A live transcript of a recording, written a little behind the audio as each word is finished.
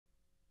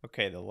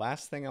Okay, the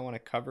last thing I want to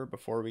cover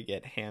before we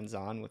get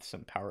hands-on with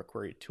some Power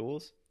Query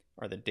tools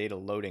are the data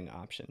loading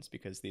options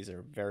because these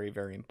are very,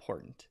 very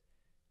important.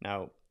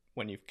 Now,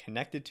 when you've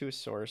connected to a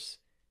source,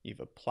 you've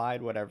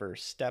applied whatever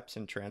steps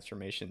and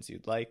transformations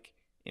you'd like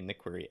in the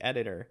query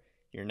editor,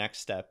 your next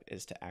step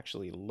is to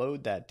actually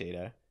load that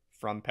data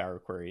from Power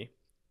Query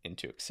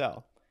into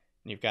Excel.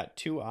 And you've got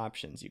two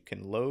options. You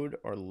can load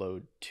or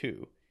load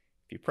to.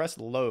 If you press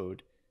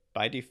load,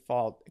 by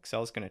default,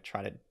 Excel is going to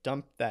try to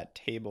dump that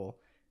table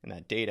and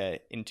that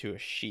data into a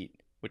sheet,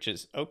 which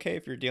is okay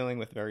if you're dealing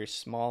with very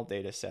small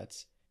data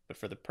sets, but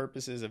for the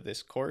purposes of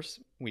this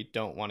course, we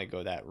don't want to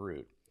go that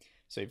route.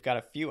 So you've got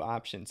a few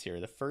options here.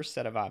 The first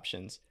set of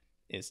options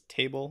is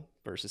table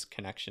versus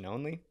connection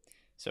only.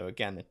 So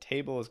again, the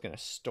table is going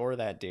to store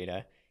that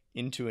data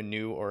into a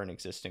new or an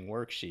existing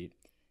worksheet.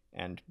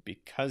 And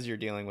because you're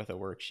dealing with a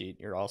worksheet,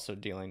 you're also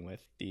dealing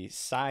with the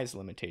size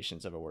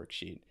limitations of a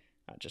worksheet,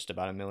 just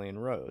about 1,000,000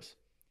 rows.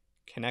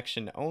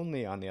 Connection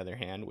only, on the other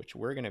hand, which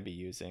we're going to be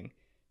using,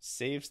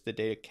 saves the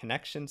data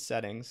connection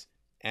settings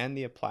and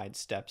the applied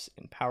steps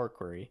in Power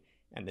Query,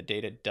 and the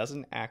data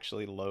doesn't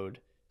actually load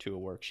to a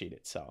worksheet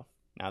itself.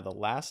 Now, the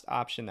last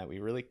option that we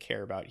really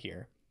care about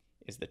here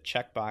is the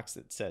checkbox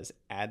that says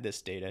add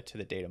this data to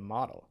the data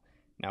model.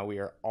 Now, we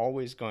are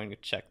always going to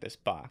check this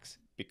box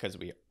because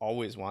we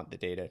always want the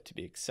data to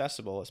be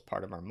accessible as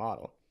part of our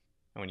model.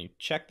 And when you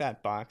check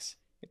that box,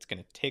 it's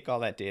going to take all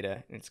that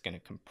data and it's going to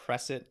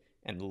compress it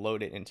and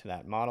load it into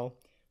that model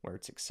where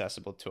it's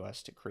accessible to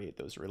us to create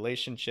those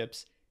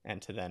relationships and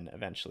to then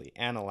eventually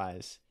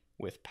analyze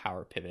with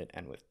Power Pivot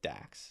and with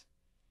DAX.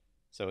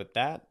 So with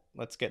that,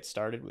 let's get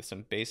started with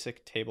some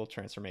basic table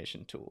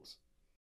transformation tools.